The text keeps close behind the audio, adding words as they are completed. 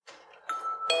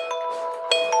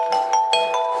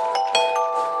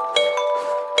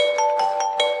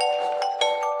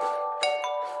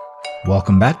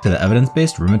Welcome back to the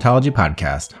Evidence-Based Rheumatology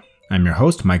Podcast. I'm your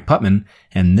host, Mike Putman,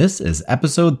 and this is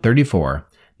episode 34,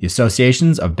 the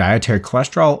associations of dietary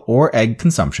cholesterol or egg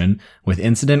consumption with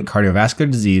incident cardiovascular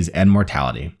disease and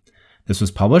mortality. This was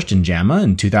published in JAMA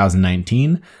in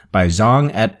 2019 by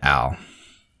Zhang et al.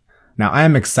 Now, I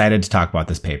am excited to talk about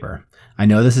this paper. I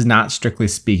know this is not strictly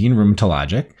speaking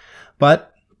rheumatologic,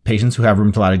 but patients who have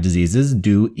rheumatologic diseases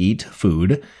do eat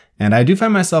food, and I do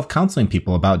find myself counseling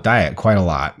people about diet quite a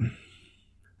lot.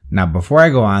 Now, before I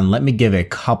go on, let me give a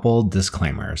couple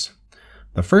disclaimers.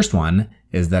 The first one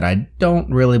is that I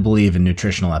don't really believe in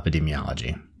nutritional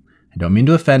epidemiology. I don't mean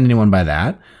to offend anyone by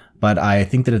that, but I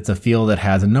think that it's a field that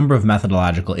has a number of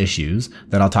methodological issues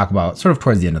that I'll talk about sort of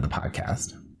towards the end of the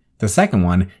podcast. The second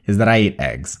one is that I eat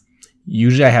eggs.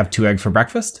 Usually I have 2 eggs for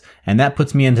breakfast, and that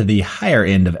puts me into the higher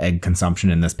end of egg consumption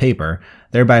in this paper,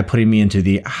 thereby putting me into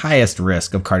the highest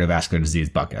risk of cardiovascular disease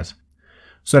bucket.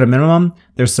 So at a minimum,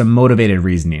 there's some motivated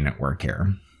reasoning at work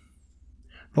here.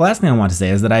 The last thing I want to say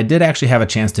is that I did actually have a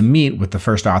chance to meet with the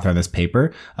first author of this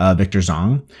paper, Victor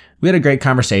Zhang. We had a great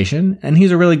conversation, and he's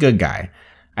a really good guy.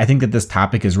 I think that this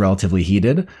topic is relatively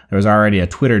heated. There was already a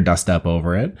Twitter dust-up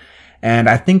over it, and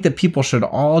I think that people should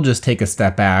all just take a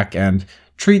step back and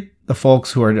treat the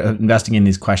folks who are investigating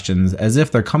these questions as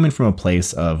if they're coming from a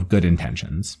place of good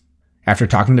intentions. After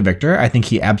talking to Victor, I think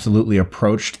he absolutely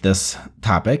approached this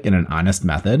topic in an honest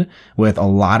method with a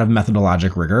lot of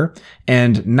methodologic rigor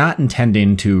and not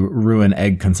intending to ruin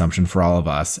egg consumption for all of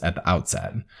us at the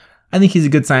outset. I think he's a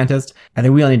good scientist. I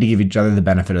think we all need to give each other the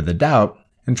benefit of the doubt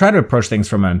and try to approach things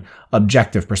from an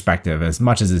objective perspective as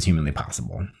much as is humanly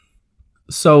possible.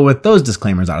 So with those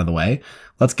disclaimers out of the way,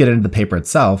 let's get into the paper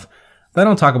itself. Then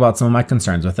I'll talk about some of my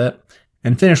concerns with it,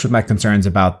 and finish with my concerns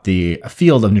about the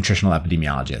field of nutritional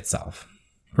epidemiology itself.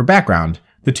 For background,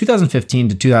 the 2015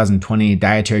 to 2020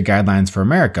 Dietary Guidelines for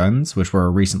Americans, which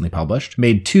were recently published,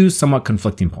 made 2 somewhat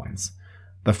conflicting points.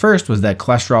 The first was that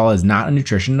cholesterol is not a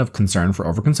nutrition of concern for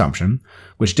overconsumption,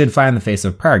 which did fly in the face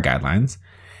of prior guidelines,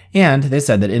 and they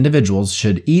said that individuals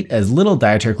should eat as little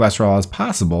dietary cholesterol as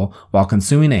possible while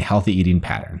consuming a healthy eating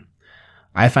pattern.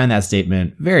 I find that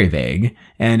statement very vague,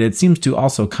 and it seems to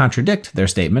also contradict their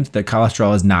statement that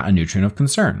cholesterol is not a nutrient of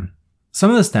concern.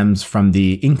 Some of this stems from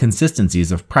the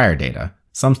inconsistencies of prior data.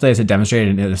 Some studies had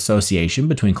demonstrated an association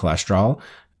between cholesterol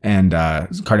and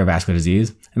cardiovascular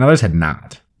disease, and others had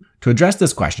not. To address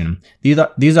this question,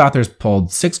 these authors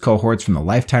pulled 6 cohorts from the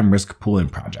Lifetime Risk Pooling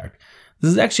Project. This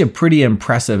is actually a pretty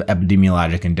impressive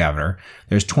epidemiologic endeavor.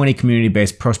 There's 20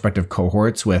 community-based prospective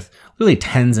cohorts with really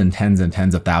tens and tens and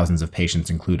tens of thousands of patients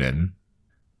included.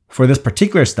 For this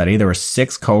particular study, there were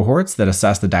 6 cohorts that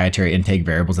assessed the dietary intake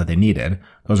variables that they needed.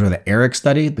 Those were the ERIC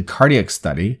study, the cardiac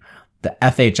study, the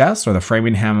FHS, or the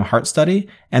Framingham Heart Study,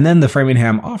 and then the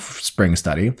Framingham Offspring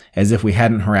Study, as if we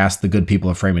hadn't harassed the good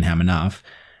people of Framingham enough,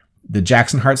 the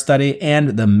Jackson Heart Study,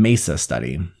 and the MESA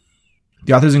Study.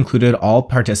 The authors included all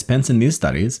participants in these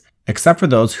studies, except for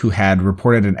those who had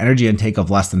reported an energy intake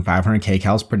of less than 500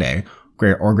 kcal per day,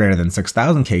 or greater than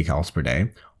 6,000 kcal per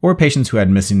day, or patients who had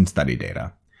missing study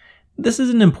data. This is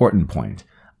an important point.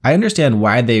 I understand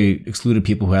why they excluded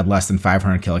people who had less than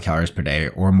 500 kilocalories per day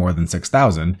or more than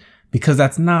 6,000, because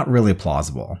that's not really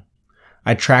plausible.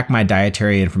 I track my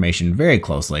dietary information very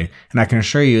closely, and I can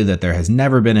assure you that there has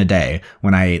never been a day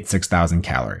when I ate 6,000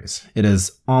 calories. It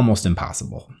is almost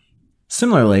impossible.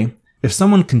 Similarly, if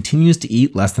someone continues to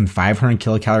eat less than 500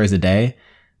 kilocalories a day,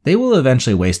 they will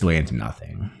eventually waste away into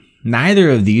nothing. Neither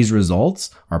of these results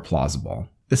are plausible.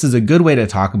 This is a good way to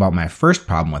talk about my first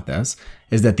problem with this,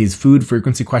 is that these food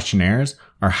frequency questionnaires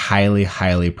are highly,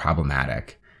 highly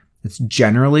problematic. It's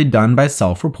generally done by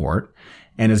self-report,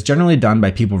 and it's generally done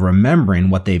by people remembering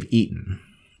what they've eaten.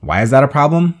 Why is that a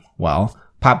problem? Well,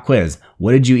 pop quiz.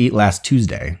 What did you eat last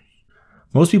Tuesday?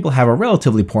 Most people have a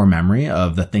relatively poor memory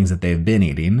of the things that they've been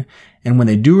eating, and when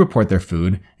they do report their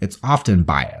food, it's often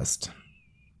biased.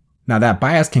 Now, that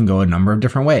bias can go a number of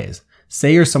different ways.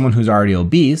 Say you're someone who's already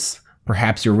obese,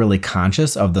 perhaps you're really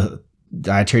conscious of the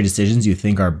dietary decisions you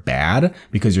think are bad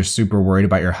because you're super worried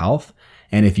about your health,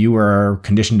 and if you were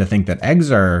conditioned to think that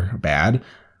eggs are bad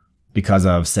because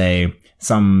of, say,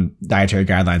 some dietary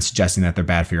guidelines suggesting that they're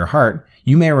bad for your heart,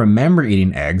 you may remember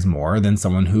eating eggs more than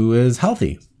someone who is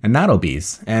healthy and not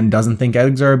obese and doesn't think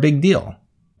eggs are a big deal.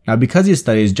 Now, because these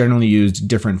studies generally used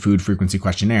different food frequency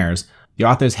questionnaires, the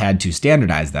authors had to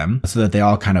standardize them so that they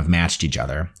all kind of matched each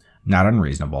other. Not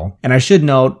unreasonable. And I should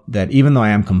note that even though I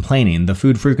am complaining, the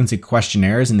food frequency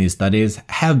questionnaires in these studies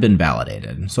have been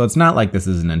validated, so it's not like this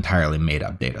is an entirely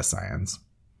made-up data science.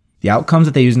 The outcomes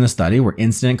that they used in the study were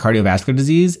incident cardiovascular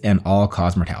disease and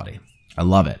all-cause mortality. I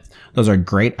love it. Those are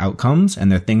great outcomes,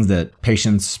 and they're things that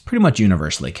patients pretty much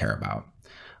universally care about.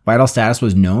 Vital status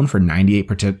was known for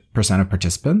 98% of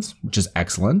participants, which is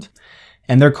excellent.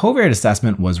 And their covariate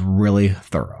assessment was really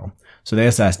thorough. So they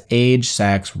assessed age,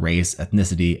 sex, race,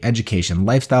 ethnicity, education,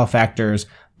 lifestyle factors,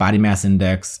 body mass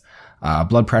index,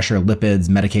 blood pressure, lipids,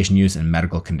 medication use, and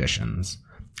medical conditions.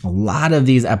 A lot of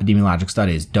these epidemiologic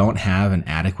studies don't have an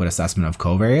adequate assessment of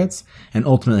covariates and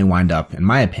ultimately wind up, in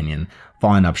my opinion,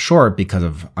 falling up short because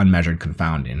of unmeasured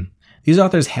confounding. These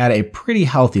authors had a pretty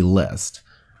healthy list.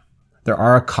 There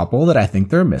are a couple that I think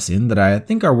they're missing that I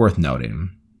think are worth noting.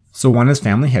 So one is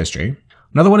family history.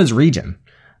 Another one is region.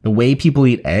 The way people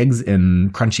eat eggs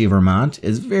in crunchy Vermont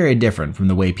is very different from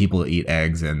the way people eat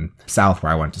eggs in South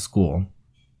where I went to school.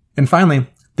 And finally,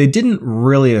 they didn't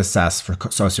really assess for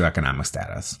socioeconomic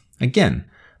status. Again,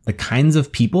 the kinds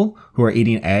of people who are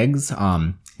eating eggs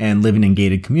and living in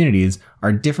gated communities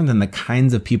are different than the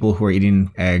kinds of people who are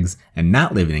eating eggs and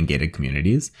not living in gated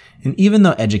communities. And even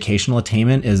though educational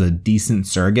attainment is a decent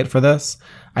surrogate for this,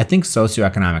 I think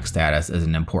socioeconomic status is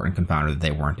an important confounder that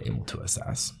they weren't able to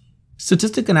assess.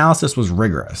 Statistic analysis was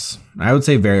rigorous. I would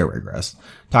say very rigorous.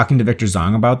 Talking to Victor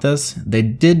Zong about this, they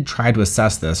did try to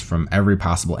assess this from every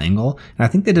possible angle, and I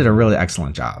think they did a really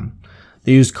excellent job.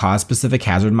 They used cause-specific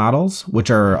hazard models,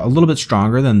 which are a little bit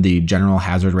stronger than the general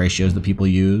hazard ratios that people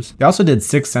use. They also did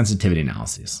 6 sensitivity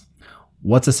analyses.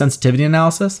 What's a sensitivity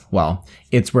analysis? Well,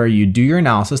 it's where you do your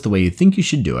analysis the way you think you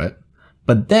should do it,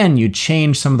 but then you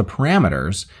change some of the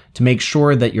parameters to make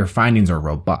sure that your findings are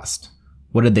robust.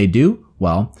 What did they do?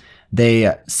 Well,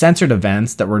 they censored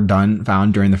events that were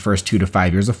found during the first 2 to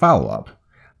 5 years of follow-up.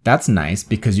 That's nice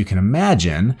because you can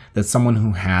imagine that someone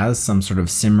who has some sort of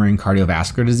simmering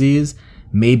cardiovascular disease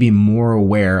may be more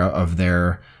aware of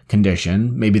their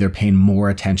condition. Maybe they're paying more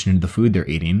attention to the food they're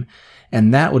eating.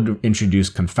 And that would introduce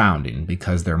confounding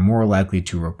because they're more likely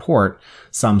to report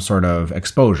some sort of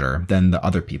exposure than the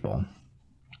other people.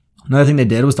 Another thing they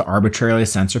did was to arbitrarily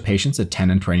censor patients at 10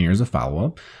 and 20 years of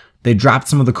follow-up. They dropped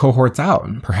some of the cohorts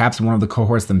out. Perhaps one of the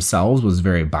cohorts themselves was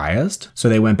very biased. So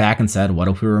they went back and said, what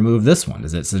if we remove this one?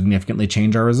 Does it significantly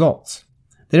change our results?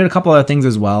 They did a couple other things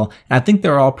as well, and I think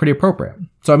they're all pretty appropriate.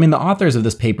 So, the authors of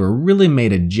this paper really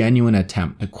made a genuine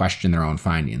attempt to question their own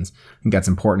findings. I think that's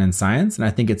important in science, and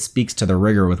I think it speaks to the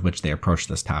rigor with which they approach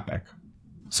this topic.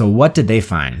 So what did they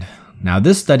find? Now,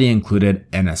 this study included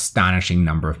an astonishing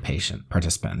number of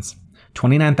participants.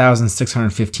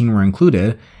 29,615 were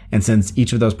included, and since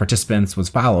each of those participants was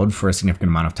followed for a significant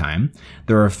amount of time,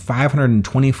 there were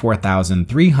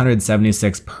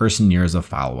 524,376 person years of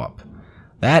follow-up.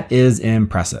 That is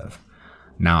impressive.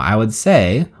 Now, I would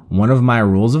say one of my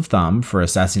rules of thumb for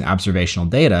assessing observational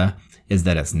data is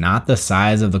that it's not the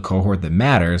size of the cohort that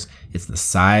matters, it's the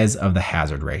size of the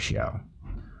hazard ratio.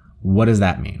 What does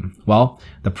that mean? Well,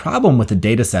 the problem with a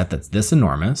data set that's this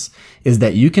enormous is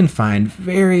that you can find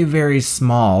very, very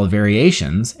small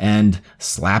variations and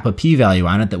slap a p-value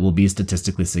on it that will be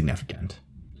statistically significant.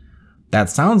 That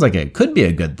sounds like it could be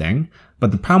a good thing,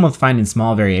 but the problem with finding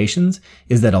small variations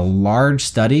is that a large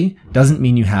study doesn't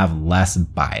mean you have less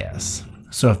bias.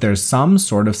 So if there's some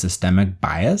sort of systemic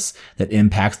bias that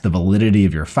impacts the validity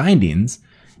of your findings,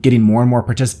 getting more and more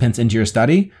participants into your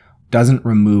study doesn't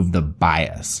remove the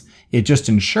bias. It just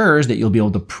ensures that you'll be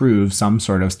able to prove some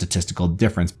sort of statistical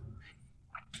difference.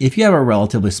 If you have a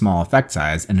relatively small effect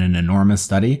size in an enormous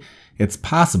study, it's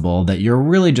possible that you're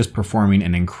really just performing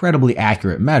an incredibly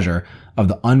accurate measure of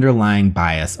the underlying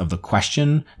bias of the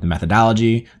question, the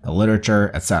methodology, the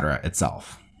literature, etc.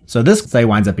 itself. So this study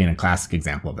winds up being a classic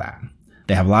example of that.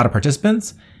 They have a lot of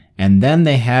participants, and then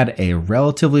they had a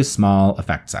relatively small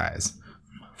effect size.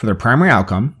 For their primary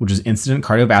outcome, which is incident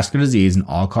cardiovascular disease and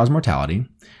all-cause mortality,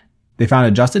 they found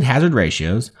adjusted hazard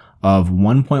ratios of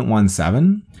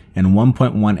 1.17 and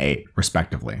 1.18,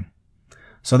 respectively.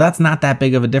 So that's not that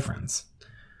big of a difference.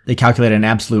 They calculated an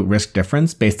absolute risk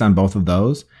difference based on both of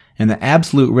those, and the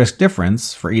absolute risk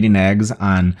difference for eating eggs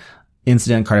on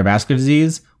incident cardiovascular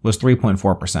disease was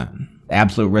 3.4%. The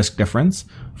absolute risk difference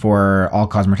for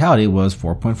all-cause mortality was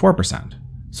 4.4%.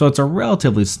 So it's a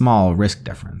relatively small risk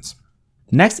difference.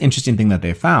 The next interesting thing that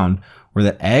they found were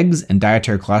that eggs and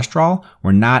dietary cholesterol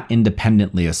were not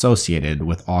independently associated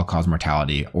with all-cause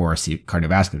mortality or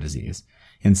cardiovascular disease.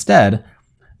 Instead,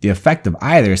 the effect of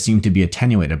either seemed to be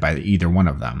attenuated by either one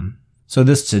of them. So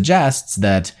this suggests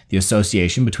that the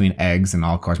association between eggs and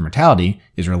all-cause mortality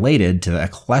is related to the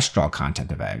cholesterol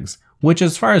content of eggs, which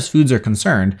as far as foods are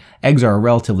concerned, eggs are a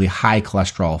relatively high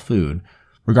cholesterol food.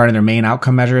 Regarding their main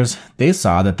outcome measures, they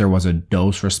saw that there was a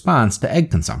dose response to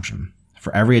egg consumption.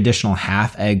 For every additional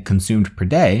half egg consumed per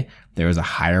day, there is a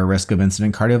higher risk of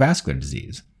incident cardiovascular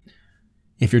disease.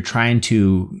 if you're trying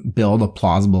to build a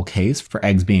plausible case for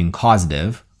eggs being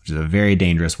causative, which is a very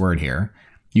dangerous word here,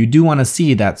 you do want to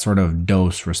see that sort of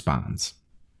dose response.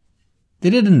 They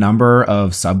did a number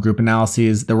of subgroup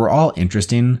analyses that were all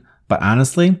interesting, but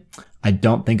honestly, I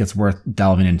don't think it's worth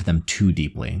delving into them too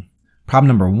deeply. Problem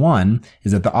number one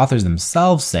is that the authors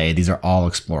themselves say these are all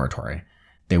exploratory.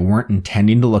 They weren't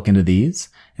intending to look into these,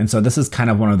 and so this is kind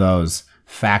of one of those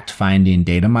fact-finding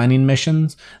data mining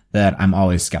missions that I'm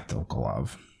always skeptical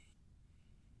of.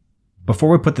 Before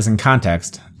we put this in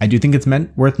context, I do think it's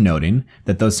worth noting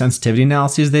that those sensitivity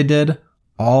analyses they did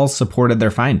all supported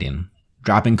their finding.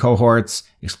 Dropping cohorts,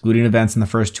 excluding events in the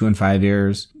first 2 and 5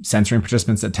 years, censoring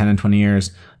participants at 10 and 20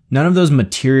 years, none of those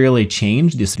materially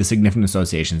changed the significant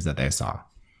associations that they saw.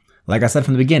 Like I said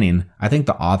from the beginning, I think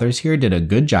the authors here did a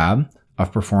good job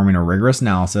of performing a rigorous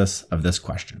analysis of this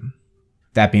question.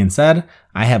 That being said,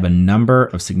 I have a number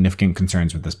of significant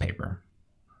concerns with this paper.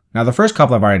 Now, the first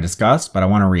couple I've already discussed, but I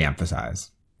want to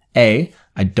reemphasize. A,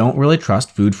 I don't really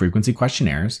trust food frequency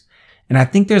questionnaires, and I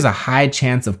think there's a high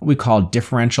chance of what we call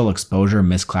differential exposure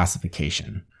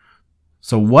misclassification.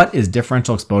 So what is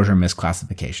differential exposure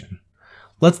misclassification?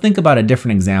 Let's think about a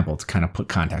different example to kind of put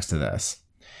context to this.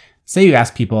 Say you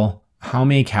ask people, how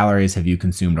many calories have you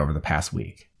consumed over the past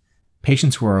week?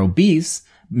 Patients who are obese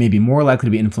may be more likely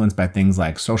to be influenced by things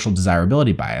like social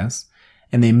desirability bias,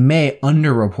 and they may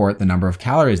underreport the number of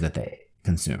calories that they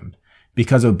consumed,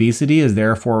 because obesity is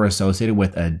therefore associated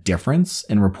with a difference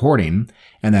in reporting,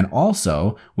 and then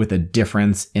also with a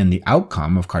difference in the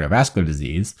outcome of cardiovascular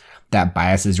disease that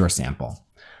biases your sample.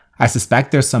 I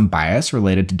suspect there's some bias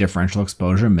related to differential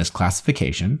exposure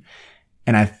misclassification,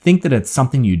 and I think that it's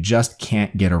something you just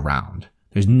can't get around.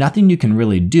 There's nothing you can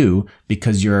really do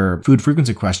because your food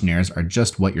frequency questionnaires are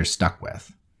just what you're stuck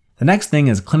with. The next thing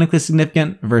is clinically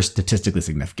significant versus statistically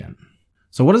significant.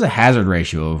 So what does a hazard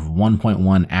ratio of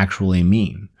 1.1 actually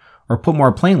mean? Or put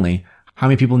more plainly, how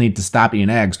many people need to stop eating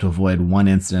eggs to avoid 1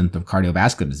 incident of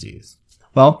cardiovascular disease?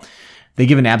 Well, they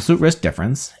give an absolute risk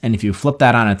difference, and if you flip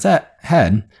that on its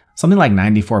head, something like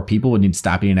 94 people would need to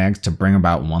stop eating eggs to bring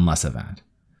about 1 less event.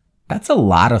 That's a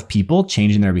lot of people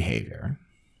changing their behavior.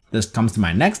 This comes to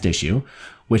my next issue,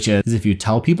 which is if you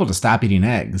tell people to stop eating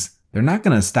eggs, they're not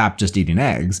going to stop just eating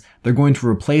eggs. They're going to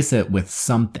replace it with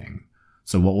something.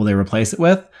 So what will they replace it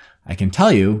with? I can tell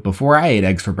you, before I ate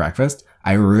eggs for breakfast,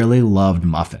 I really loved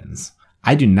muffins.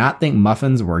 I do not think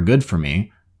muffins were good for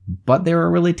me, but they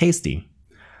were really tasty.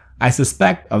 I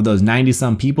suspect of those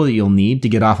 90-some people that you'll need to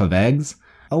get off of eggs,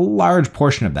 a large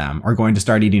portion of them are going to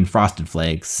start eating Frosted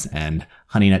Flakes and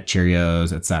Honey Nut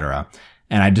Cheerios, etc.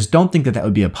 And I just don't think that that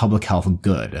would be a public health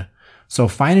good. So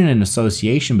finding an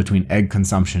association between egg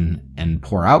consumption and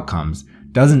poor outcomes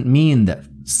doesn't mean that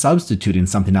substituting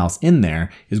something else in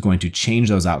there is going to change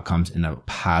those outcomes in a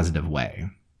positive way.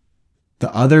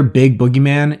 The other big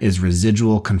boogeyman is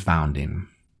residual confounding.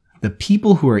 The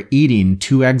people who are eating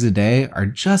 2 eggs a day are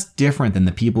just different than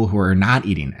the people who are not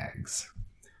eating eggs.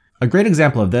 A great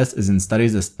example of this is in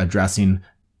studies addressing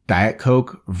Diet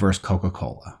Coke versus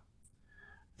Coca-Cola.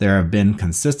 There have been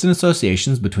consistent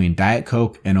associations between Diet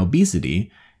Coke and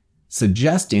obesity,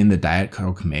 suggesting that Diet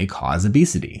Coke may cause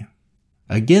obesity.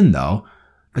 Again, though,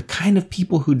 the kind of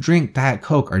people who drink Diet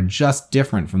Coke are just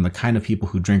different from the kind of people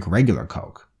who drink regular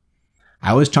Coke.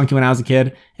 I was chunky when I was a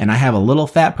kid, and I have a little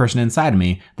fat person inside of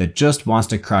me that just wants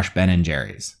to crush Ben &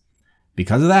 Jerry's.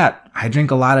 Because of that, I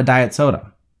drink a lot of diet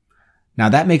soda. Now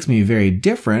that makes me very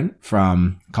different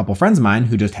from a couple friends of mine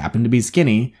who just happen to be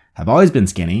skinny, have always been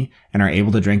skinny, and are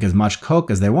able to drink as much Coke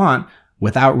as they want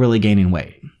without really gaining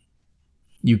weight.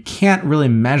 You can't really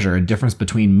measure a difference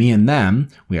between me and them.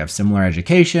 We have similar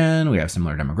education, we have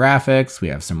similar demographics, we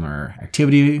have similar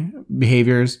activity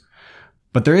behaviors,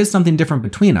 but there is something different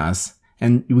between us,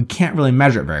 and we can't really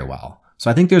measure it very well. So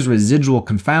I think there's residual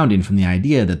confounding from the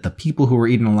idea that the people who were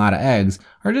eating a lot of eggs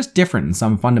are just different in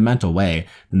some fundamental way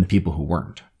than the people who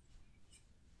weren't.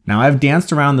 Now, I've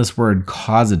danced around this word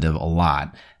causative a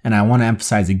lot, and I want to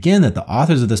emphasize again that the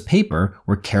authors of this paper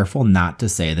were careful not to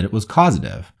say that it was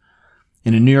causative.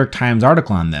 In a New York Times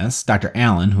article on this, Dr.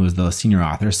 Allen, who is the senior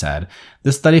author, said,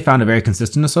 "This study found a very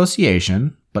consistent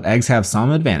association, but eggs have some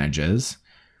advantages.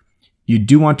 You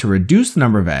do want to reduce the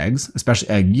number of eggs, especially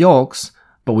egg yolks,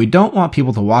 but we don't want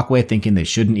people to walk away thinking they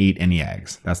shouldn't eat any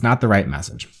eggs. That's not the right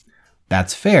message."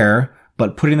 That's fair,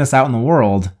 but putting this out in the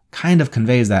world kind of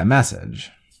conveys that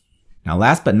message. Now,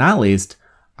 last but not least,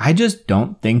 I just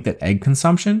don't think that egg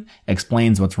consumption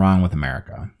explains what's wrong with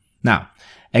America. Now,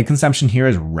 egg consumption here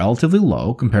is relatively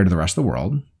low compared to the rest of the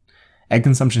world. egg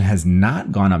consumption has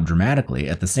not gone up dramatically.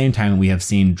 At the same time, we have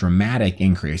seen dramatic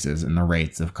increases in the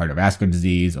rates of cardiovascular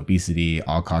disease, obesity,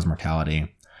 all-cause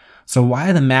mortality. So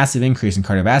why the massive increase in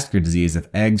cardiovascular disease if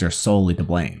eggs are solely to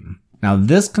blame? Now,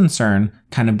 this concern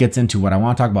kind of gets into what I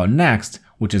want to talk about next,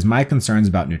 which is my concerns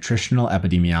about nutritional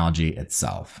epidemiology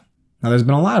itself. Now, there's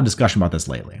been a lot of discussion about this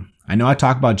lately. I know I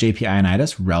talk about JP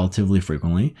Ioannidis relatively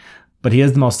frequently, but he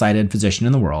is the most cited physician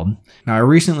in the world. Now, I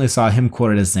recently saw him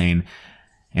quoted as saying,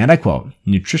 and I quote,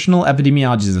 "Nutritional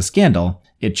epidemiology is a scandal.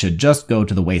 It should just go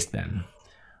to the waste bin."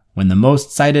 When the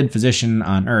most cited physician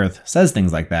on earth says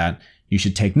things like that, you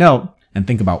should take note and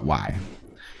think about why.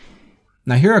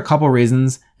 Now, here are a couple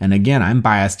reasons, and again, I'm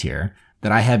biased here,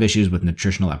 that I have issues with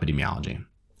nutritional epidemiology.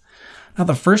 Now,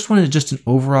 the first one is just an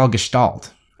overall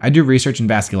gestalt. I do research in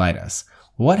vasculitis.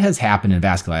 What has happened in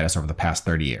vasculitis over the past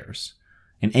 30 years?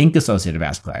 In ANC-associated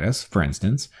vasculitis, for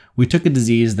instance, we took a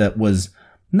disease that was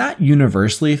not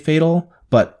universally fatal,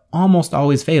 but almost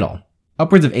always fatal.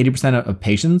 Upwards of 80% of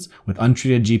patients with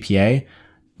untreated GPA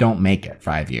don't make it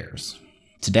 5 years.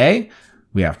 Today,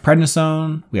 we have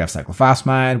prednisone, we have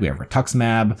cyclophosphamide, we have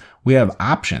rituximab, we have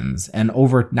options, and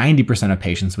over 90% of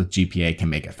patients with GPA can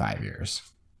make it 5 years.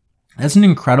 That's an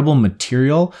incredible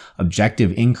material,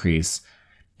 objective increase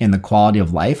in the quality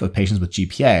of life of patients with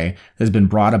GPA that has been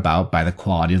brought about by the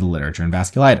quality of the literature in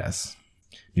vasculitis.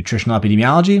 Nutritional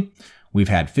epidemiology, we've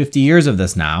had 50 years of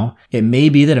this now. It may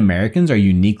be that Americans are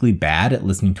uniquely bad at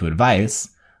listening to advice,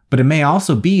 but it may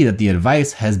also be that the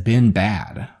advice has been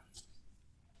bad.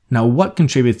 Now, what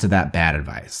contributes to that bad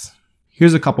advice?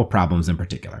 Here's a couple problems in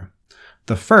particular.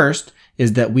 The first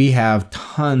is that we have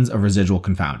tons of residual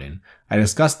confounding. I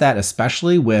discussed that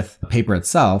especially with the paper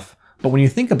itself, but when you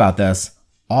think about this,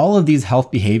 all of these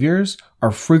health behaviors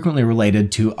are frequently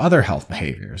related to other health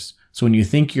behaviors. So when you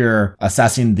think you're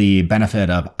assessing the benefit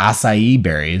of acai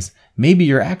berries, maybe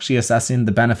you're actually assessing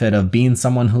the benefit of being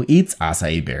someone who eats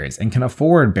acai berries and can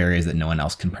afford berries that no one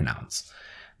else can pronounce.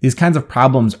 These kinds of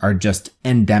problems are just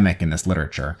endemic in this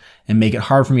literature and make it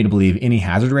hard for me to believe any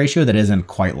hazard ratio that isn't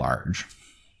quite large.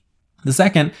 The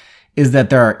second is that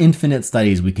there are infinite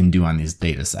studies we can do on these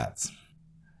data sets.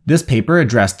 This paper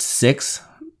addressed 6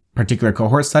 particular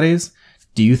cohort studies.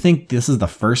 Do you think this is the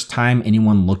first time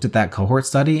anyone looked at that cohort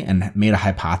study and made a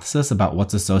hypothesis about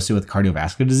what's associated with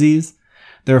cardiovascular disease?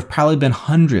 There have probably been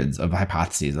hundreds of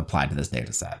hypotheses applied to this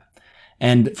data set.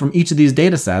 And from each of these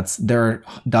data sets, there are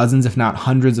dozens, if not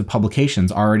hundreds of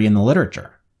publications already in the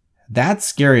literature. That's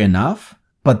scary enough,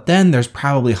 but then there's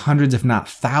probably hundreds, if not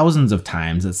thousands of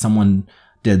times that someone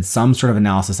did some sort of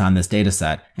analysis on this data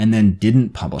set and then didn't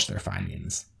publish their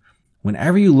findings.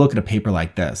 Whenever you look at a paper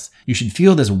like this, you should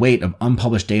feel this weight of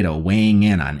unpublished data weighing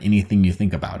in on anything you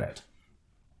think about it.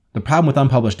 The problem with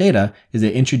unpublished data is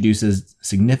it introduces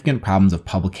significant problems of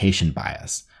publication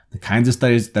bias. The kinds of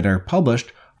studies that are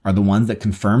published are the ones that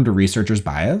confirmed a researcher's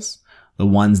bias, the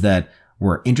ones that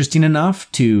were interesting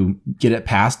enough to get it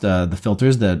past the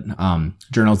filters that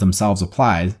journals themselves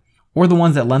apply, or the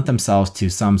ones that lent themselves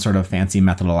to some sort of fancy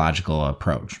methodological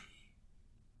approach.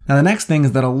 Now, the next thing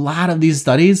is that a lot of these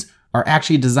studies are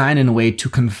actually designed in a way to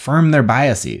confirm their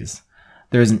biases.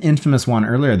 There's an infamous one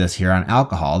earlier this year on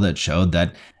alcohol that showed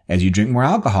that as you drink more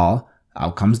alcohol,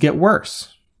 outcomes get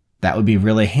worse. That would be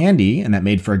really handy, and that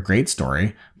made for a great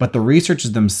story, but the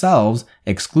researchers themselves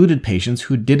excluded patients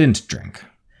who didn't drink.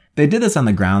 They did this on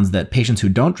the grounds that patients who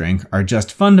don't drink are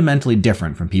just fundamentally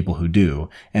different from people who do,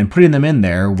 and putting them in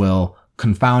there will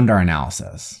confound our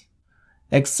analysis.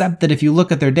 Except that if you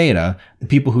look at their data, the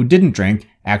people who didn't drink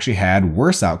actually had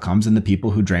worse outcomes than the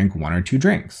people who drank 1 or 2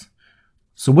 drinks.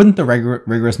 So wouldn't the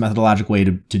rigorous methodological way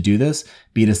to do this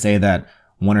be to say that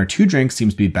 1 or 2 drinks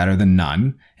seems to be better than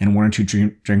none, and 1 or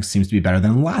 2 drinks seems to be better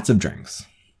than lots of drinks?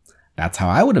 That's how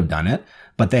I would have done it,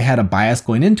 but they had a bias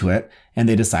going into it, and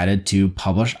they decided to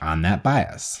publish on that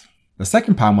bias. The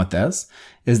second problem with this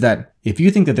is that if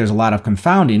you think that there's a lot of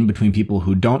confounding between people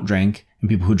who don't drink and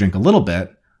people who drink a little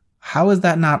bit, how is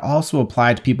that not also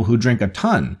applied to people who drink a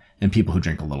ton and people who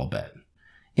drink a little bit?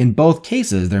 In both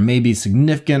cases, there may be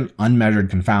significant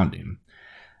unmeasured confounding.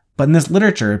 But in this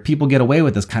literature, people get away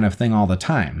with this kind of thing all the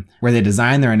time, where they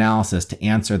design their analysis to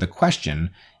answer the question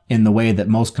in the way that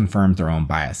most confirms their own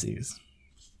biases.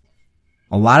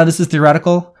 A lot of this is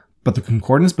theoretical, but the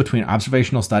concordance between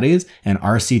observational studies and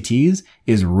RCTs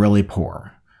is really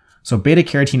poor. So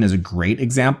beta-carotene is a great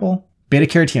example.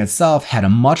 Beta-carotene itself had a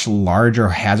much larger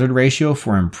hazard ratio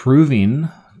for improving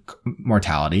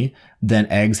mortality than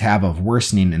eggs have of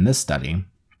worsening in this study.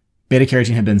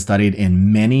 Beta-carotene had been studied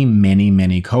in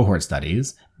many cohort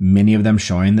studies, many of them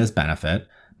showing this benefit,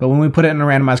 but when we put it in a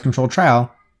randomized controlled trial,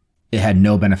 it had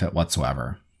no benefit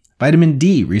whatsoever. Vitamin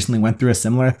D recently went through a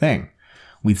similar thing.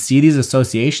 We see these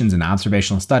associations in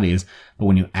observational studies, but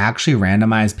when you actually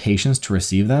randomize patients to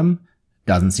receive them, it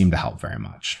doesn't seem to help very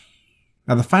much.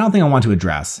 Now, the final thing I want to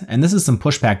address, and this is some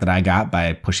pushback that I got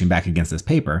by pushing back against this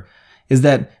paper, is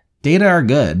that data are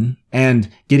good, and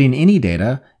getting any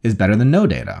data is better than no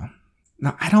data.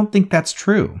 Now, I don't think that's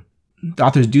true. The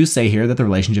authors do say here that the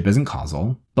relationship isn't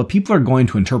causal, but people are going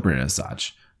to interpret it as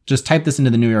such. Just type this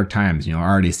into the New York Times, you'll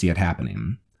already see it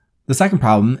happening. The second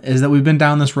problem is that we've been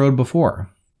down this road before.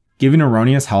 Giving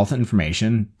erroneous health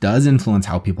information does influence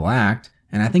how people act,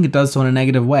 and I think it does so in a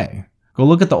negative way. Go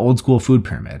look at the old school food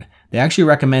pyramid. They actually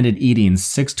recommended eating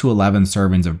 6 to 11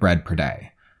 servings of bread per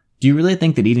day. Do you really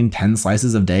think that eating 10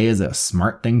 slices a day is a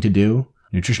smart thing to do?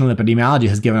 Nutritional epidemiology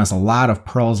has given us a lot of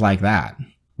pearls like that.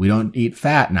 We don't eat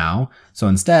fat now, so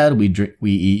instead we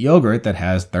eat yogurt that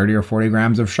has 30 or 40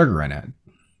 grams of sugar in it.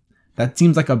 That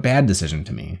seems like a bad decision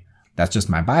to me. That's just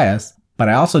my bias, but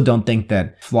I also don't think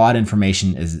that flawed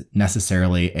information is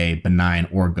necessarily a benign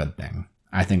or good thing.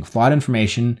 I think flawed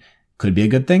information could be a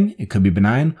good thing, it could be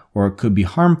benign, or it could be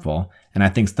harmful, and I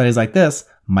think studies like this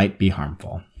might be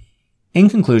harmful. In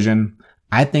conclusion,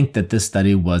 I think that this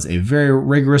study was a very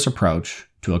rigorous approach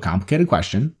to a complicated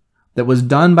question that was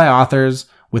done by authors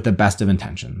with the best of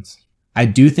intentions. I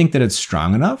do think that it's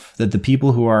strong enough that the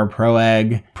people who are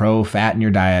pro-egg, pro-fat in your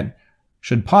diet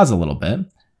should pause a little bit,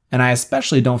 and I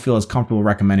especially don't feel as comfortable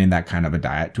recommending that kind of a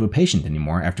diet to a patient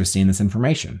anymore after seeing this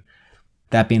information.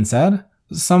 That being said,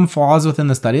 some flaws within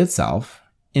the study itself,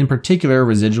 in particular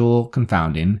residual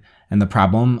confounding and the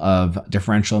problem of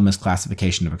differential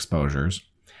misclassification of exposures,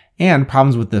 and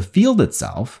problems with the field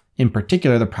itself, in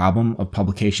particular the problem of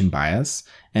publication bias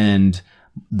and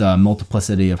the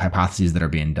multiplicity of hypotheses that are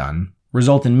being done,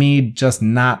 result in me just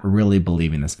not really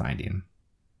believing this finding.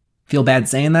 Feel bad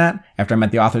saying that after I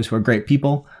met the authors who are great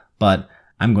people, but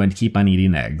I'm going to keep on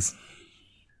eating eggs.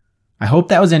 I hope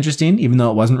that was interesting, even though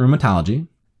it wasn't rheumatology.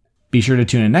 Be sure to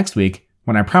tune in next week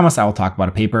when I promise I will talk about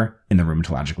a paper in the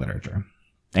rheumatologic literature.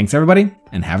 Thanks everybody,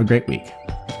 and have a great week.